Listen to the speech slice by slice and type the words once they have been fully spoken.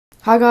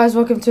Hi guys,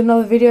 welcome to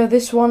another video.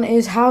 This one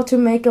is how to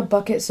make a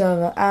Bukkit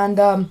server, and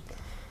I'm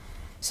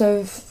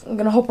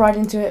gonna hop right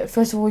into it.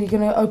 First of all, you're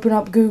gonna open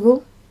up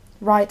Google,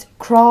 write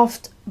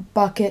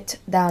craftbukkit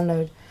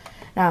download.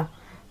 Now,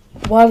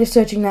 while you're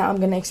searching that, I'm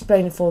gonna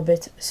explain it for a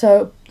bit.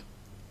 So,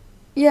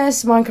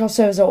 yes, Minecraft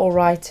servers are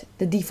alright.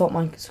 The default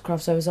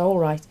Minecraft servers are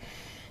alright.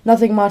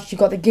 Nothing much. You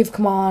got the give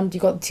command, you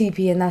got the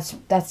TP, and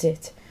that's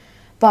it.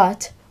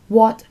 But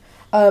what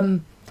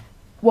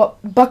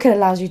Bukkit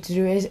allows you to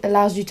do is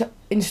allows you to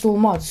install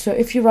mods. So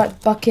if you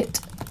write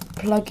Bukkit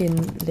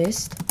plugin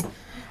list,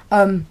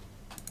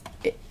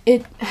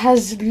 it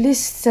has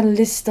lists and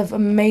lists of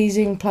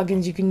amazing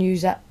plugins you can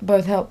use that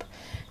both help,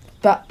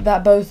 but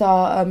that both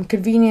are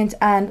convenient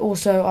and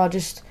also are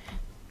just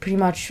pretty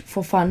much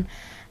for fun.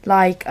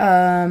 Like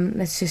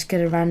let's just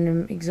get a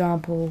random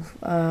example.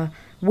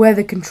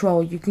 Weather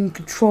control. You can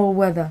control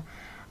weather.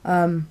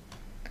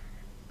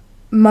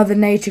 Mother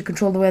Nature,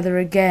 control the weather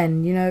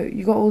again. You know,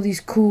 you got all these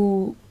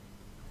cool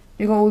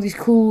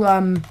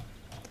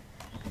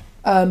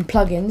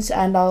plugins,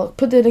 and I'll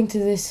put the link to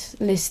this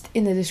list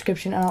in the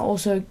description, and I'll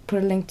also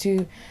put a link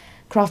to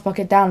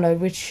craftbukkit download,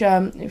 which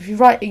if you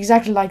write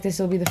exactly like this,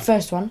 it'll be the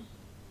first one.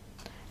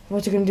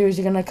 What you're going to do is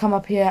you're going to come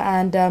up here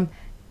and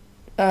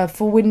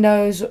for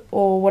Windows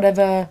or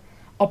whatever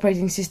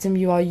operating system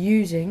you are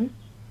using,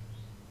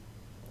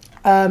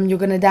 you're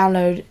going to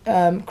download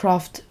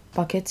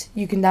craftbukkit.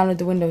 You can download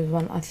the Windows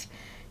one.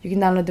 You can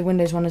download the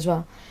Windows one as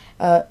well,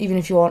 even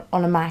if you're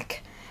on a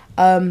Mac.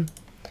 So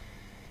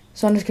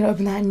I'm just going to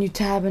open that new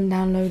tab and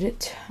download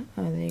it.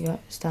 Oh, there you go.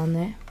 It's down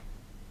there.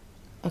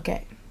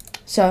 Okay.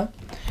 So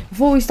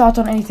before we start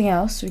on anything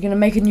else, we're going to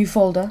make a new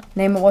folder.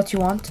 Name it what you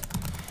want.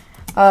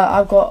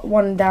 I've got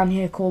one down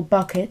here called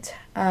Bukkit,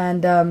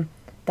 and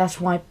that's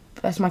my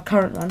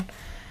current one.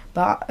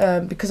 But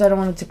because I don't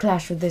want it to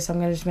clash with this, I'm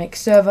going to just make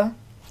server.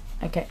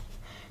 Okay.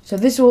 So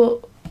this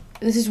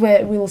is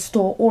where we will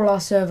store all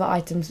our server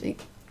items,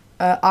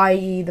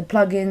 i.e. the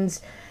plugins,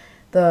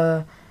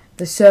 the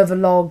server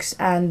logs,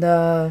 and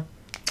the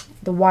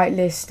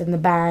whitelist and the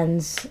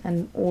bans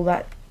and all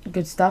that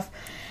good stuff.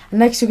 And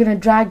next, you're going to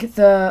drag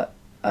the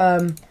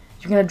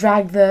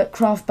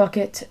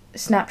craftbukkit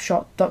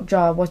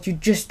snapshot.jar, what you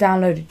just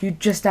downloaded. You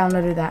just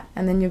downloaded that,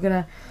 and then you're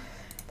going to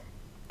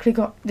click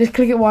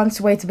it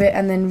once, wait a bit,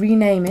 and then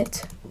rename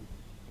it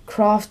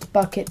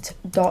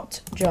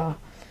craftbukkit.jar.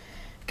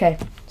 Okay,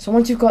 so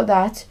once you've got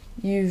that,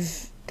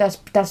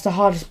 that's the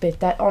hardest bit.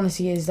 That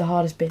honestly is the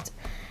hardest bit.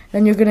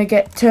 Then you're gonna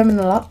get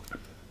terminal up.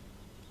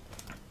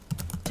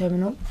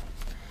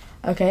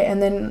 Okay,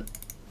 and then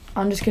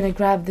I'm just gonna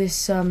grab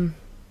this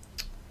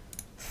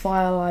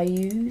file I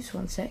use.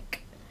 One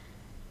sec.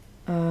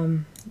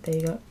 There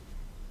you go.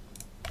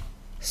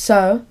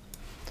 So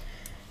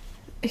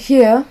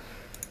here,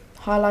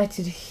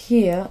 highlighted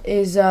here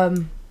is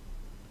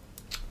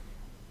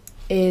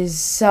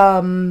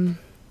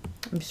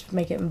just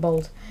make it in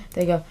bold.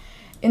 There you go.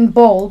 In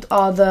bold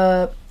are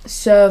the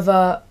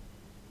server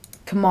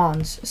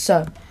commands.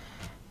 So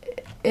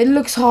it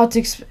looks hard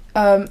to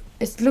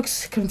it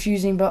looks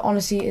confusing, but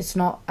honestly it's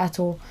not at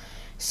all.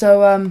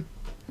 So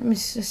let me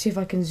see if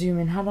I can zoom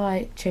in. How do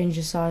I change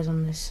the size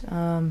on this?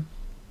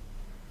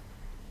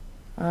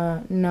 No,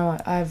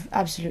 I have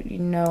absolutely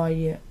no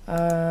idea.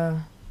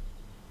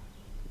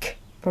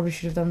 Probably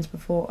should have done this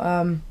before.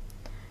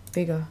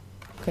 Bigger.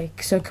 Okay,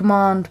 so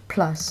command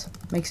plus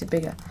makes it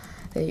bigger.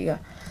 There you go.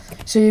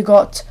 So you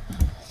got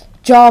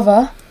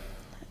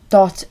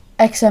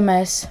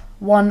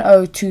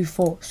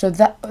Java.xms1024. So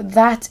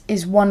that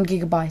is 1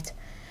 gigabyte.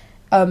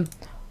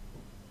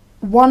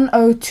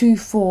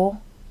 1024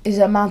 is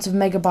the amount of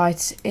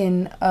megabytes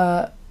in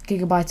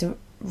gigabyte of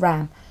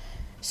RAM.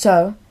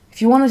 So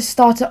if you want to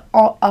start it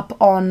up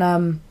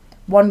on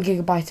 1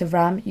 gigabyte of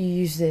RAM, you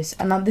use this.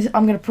 And I'm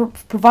going to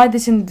provide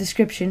this in the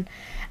description.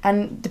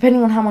 And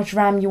depending on how much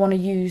RAM you want to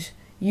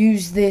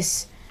use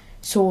this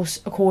source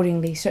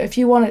accordingly. So if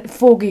you want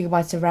 4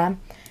 gigabytes of RAM,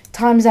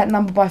 times that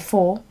number by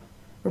 4,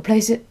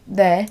 replace it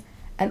there,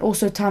 and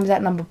also times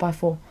that number by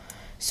 4.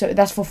 So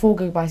that's for 4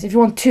 gigabytes. If you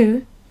want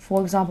 2,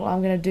 for example,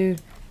 I'm going to do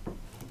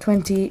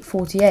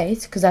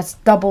 2048, because that's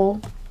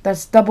double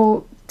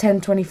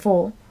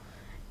 1024.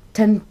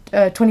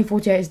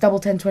 2048 is double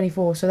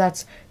 1024, so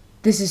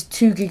this is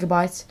 2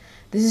 gigabytes.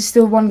 This is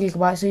still 1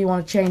 gigabyte, so you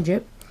want to change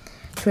it.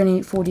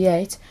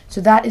 2048, so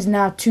that is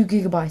now 2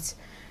 gigabytes.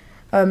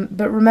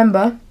 But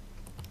remember,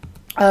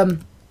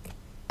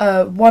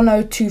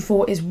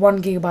 1024 is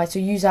 1 gigabyte, so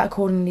use that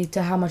accordingly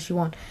to how much you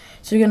want.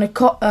 So you're going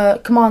to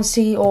Command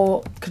C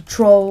or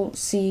Control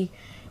C,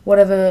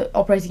 whatever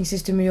operating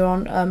system you're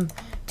on,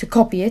 to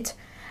copy it.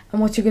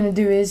 And what you're going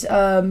to do is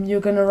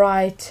you're going to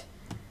write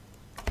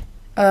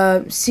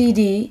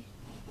CD.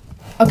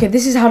 Okay,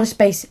 this is how to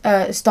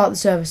start the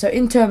server. So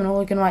in terminal,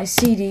 you're going to write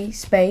CD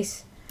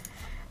space,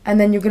 and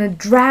then you're going to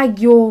drag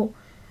your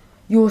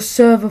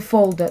server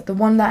folder, the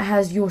one that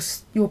has your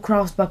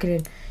craftbukkit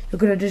in. You're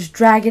going to just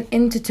drag it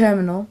into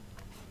terminal,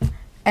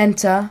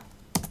 enter,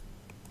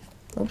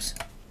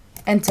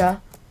 and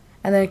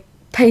then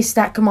paste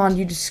that command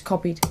you just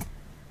copied.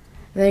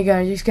 There you go.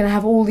 You're just gonna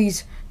have all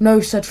these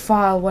no such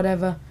file,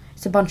 whatever.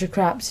 It's a bunch of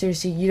crap.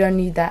 Seriously, you don't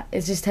need that.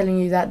 It's just telling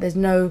you that there's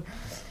no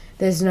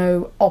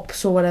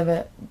ops or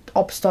whatever,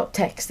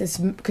 ops.txt. It's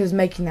because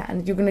making that,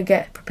 and you're gonna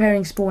get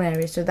preparing spawn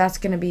area. So that's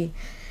gonna be,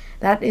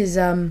 that is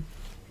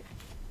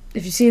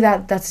if you see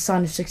that, that's a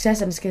sign of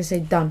success, and it's gonna say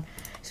done.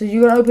 So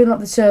you're gonna open up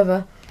the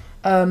server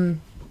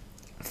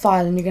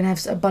file, and you're gonna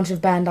have a bunch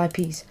of banned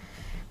IPs.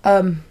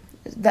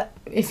 That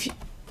if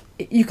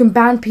you can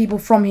ban people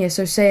from here.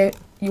 So say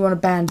you want to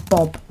ban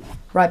Bob,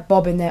 write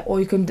Bob in there, or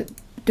you can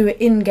do it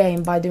in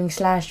game by doing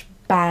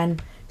 /ban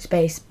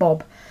space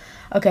Bob.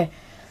 Okay,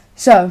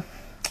 so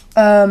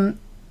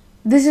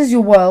this is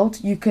your world.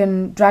 You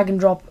can drag and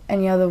drop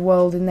any other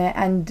world in there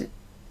and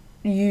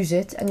use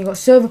it. And you got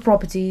server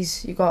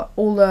properties. You got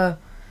all the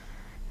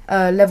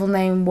level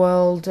name,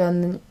 world,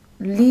 and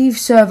leave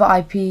server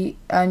IP,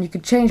 and you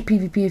can change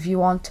PvP if you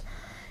want.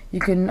 You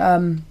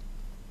can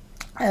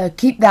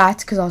keep that,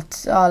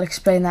 because I'll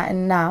explain that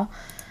in now.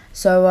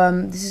 So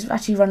this is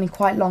actually running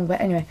quite long, but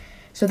anyway,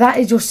 so that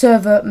is your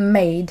server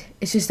made.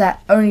 It's just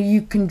that only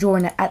you can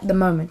join it at the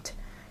moment.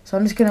 So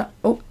I'm just gonna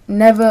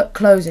never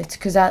close it,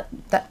 because that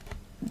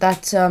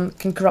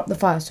can corrupt the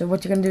file. So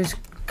what you're gonna do is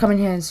come in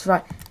here and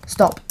write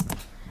stop.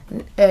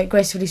 It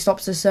gracefully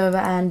stops the server,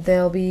 and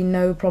there'll be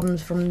no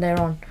problems from there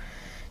on.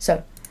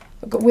 So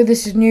with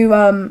this new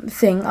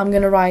thing, I'm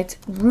gonna write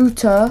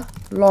router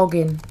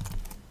login.net.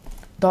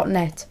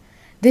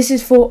 This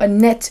is for a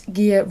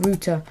Netgear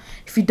router.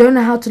 If you don't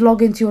know how to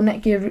log into your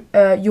Netgear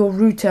your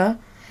router,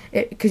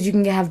 because you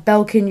can have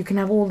Belkin, you can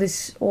have all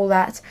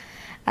that.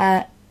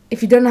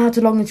 If you don't know how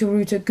to log into your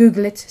router,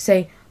 Google it.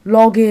 Say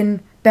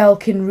login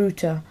Belkin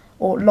router,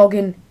 or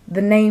login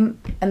the name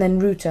and then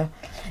router.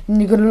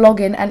 And you're gonna log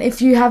in, and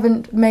if you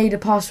haven't made a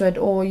password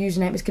or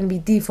username, it's gonna be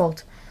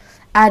default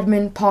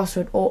admin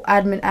password or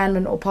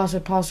admin or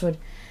password.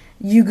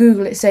 You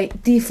Google it. Say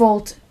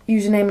default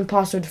username and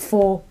password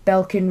for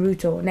Belkin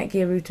router or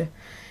Netgear router.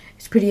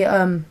 It's pretty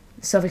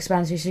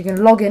self-explanatory. So you're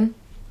gonna log in,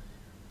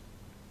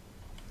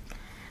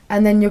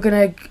 and then you're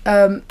gonna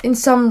in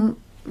some,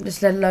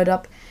 just let it load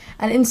up,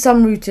 and in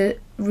some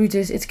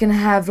routers it's gonna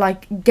have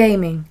like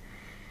gaming.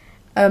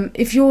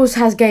 If yours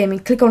has gaming,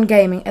 click on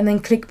gaming and then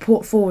click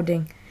port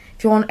forwarding.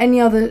 If you're on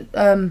any other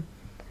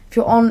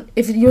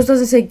if yours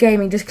doesn't say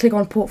gaming, just click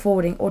on port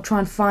forwarding, or try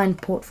and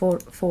find port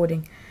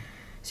forwarding.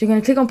 So you're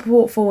gonna click on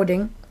port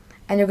forwarding,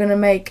 and you're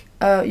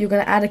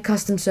gonna add a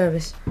custom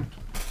service.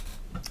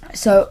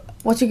 So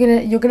what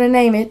you're gonna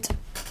name it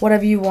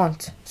whatever you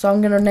want. So I'm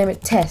gonna name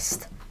it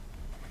test.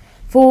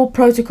 For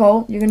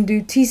protocol, you're gonna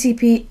do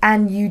TCP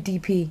and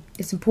UDP.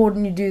 It's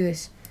important you do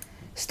this.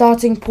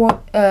 Starting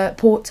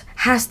port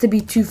has to be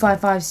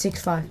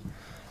 25565,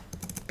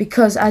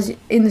 because as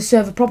in the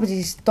server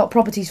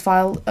properties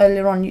file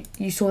earlier on,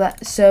 you saw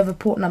that server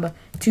port number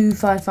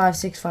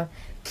 25565.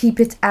 Keep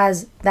it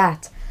as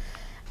that.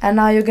 And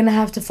now you're gonna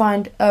have to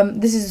find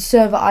this is a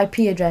server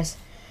IP address.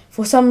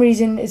 For some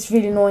reason it's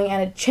really annoying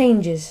and it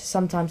changes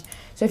sometimes.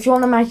 So if you're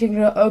on a Mac, you're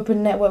gonna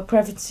open network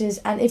preferences,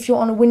 and if you're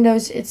on a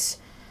Windows,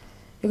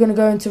 you're gonna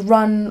go into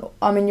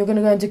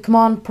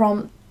command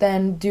prompt,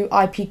 then do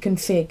IP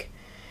config.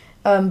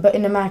 But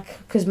in a Mac,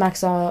 because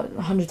Macs are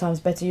 100 times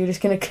better, you're just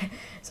gonna click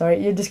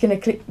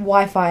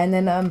Wi-Fi and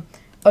then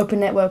open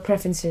network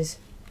preferences.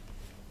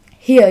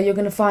 Here you're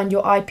gonna find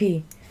your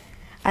IP,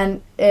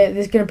 and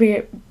there's gonna be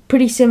a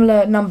pretty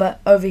similar number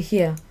over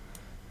here,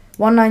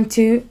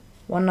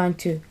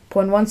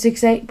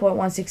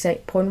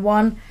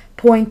 192.168.168.1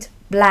 point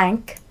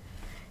blank.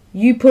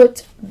 You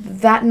put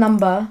that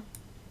number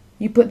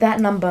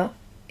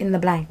in the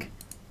blank.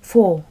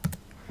 4.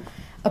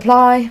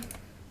 Apply.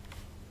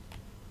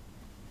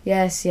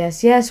 Yes,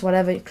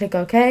 whatever. Click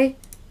OK.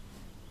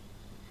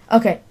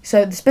 Okay,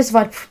 so the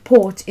specified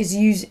port is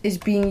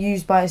being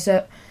used by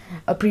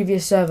a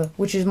previous server,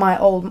 which is my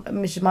old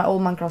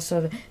Minecraft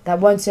server. That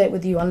won't say it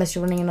with you unless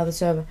you're running another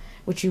server,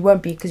 which you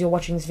won't be because you're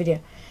watching this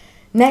video.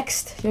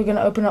 Next, you're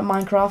gonna open up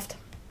Minecraft,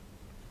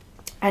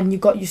 and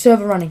you've got your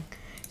server running.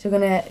 So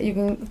you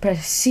can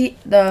press C.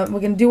 We're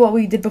gonna do what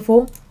we did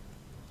before.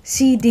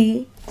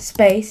 CD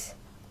space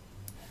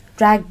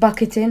drag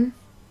Bukkit in.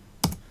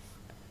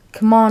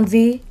 Command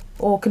V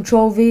or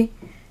Control V,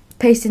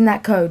 paste in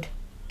that code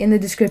in the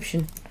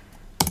description.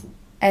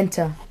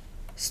 Enter.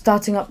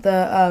 Starting up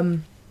the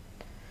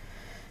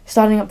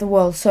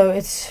world. So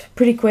it's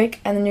pretty quick,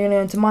 and then you're gonna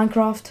go into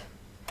Minecraft.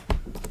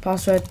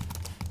 Password.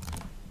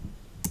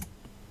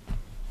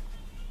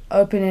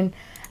 Opening,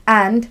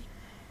 and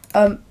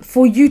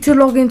for you to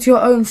log into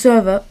your own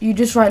server, you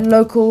just write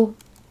local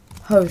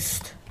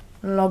host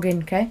and log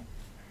in. Okay.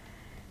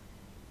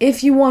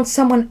 If you want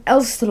someone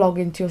else to log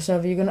into your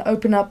server, you're going to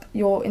open up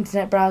your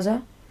internet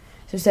browser.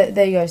 So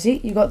there you go. See,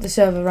 you got the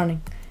server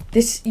running.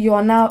 You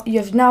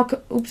have now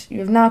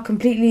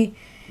completely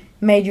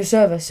made your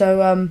server.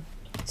 So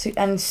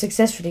and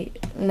successfully,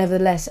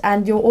 nevertheless.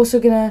 And you're also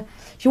gonna,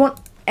 if you want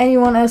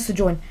anyone else to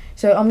join,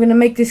 so I'm gonna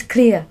make this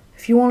clear.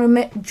 If you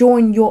want to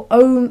join your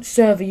own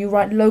server, you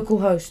write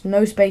localhost,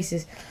 no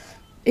spaces.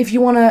 If you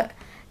want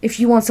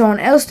someone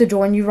else to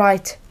join, you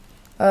write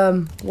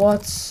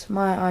what's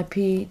my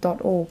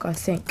IP.org, I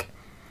think.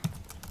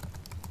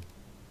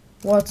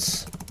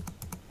 What's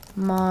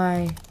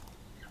my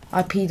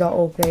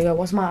IP.org, there you go,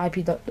 what's my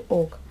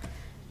IP.org.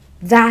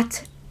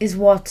 That is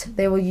what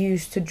they will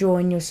use to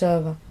join your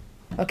server.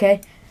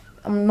 Okay,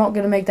 I'm not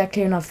going to make that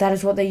clear enough. That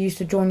is what they use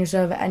to join your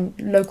server, and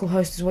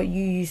localhost is what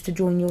you use to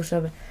join your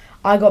server.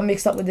 I got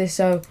mixed up with this,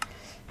 so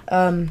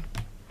I'm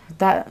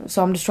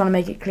just trying to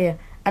make it clear.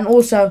 And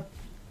also,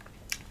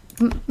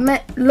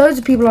 loads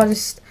of people are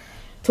just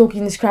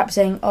talking this crap,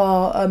 saying,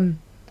 "Oh,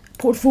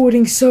 port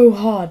forwarding so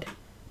hard."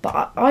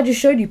 But I just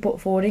showed you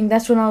port forwarding.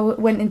 That's when I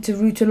went into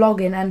router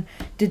login and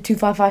did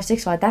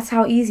 25565. That's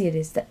how easy it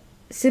is. That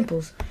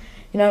simples,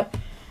 you know.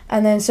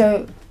 And then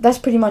so that's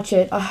pretty much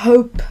it. I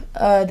hope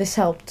this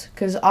helped,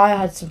 because I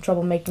had some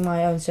trouble making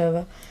my own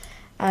server,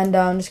 and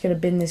I'm just gonna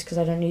bin this because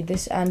I don't need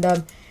this. And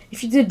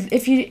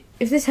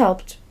if this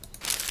helped,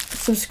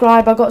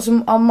 subscribe. I got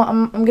some. I'm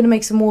gonna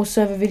make some more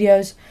server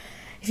videos.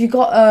 If you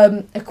got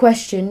a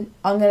question,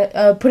 I'm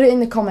gonna put it in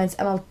the comments,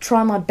 and I'll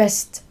try my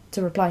best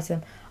to reply to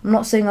them. I'm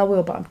not saying I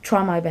will, but I'm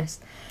trying my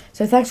best.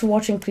 So thanks for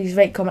watching. Please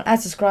rate, comment, and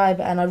subscribe.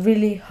 And I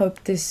really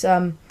hope this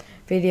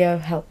video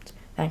helped.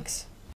 Thanks.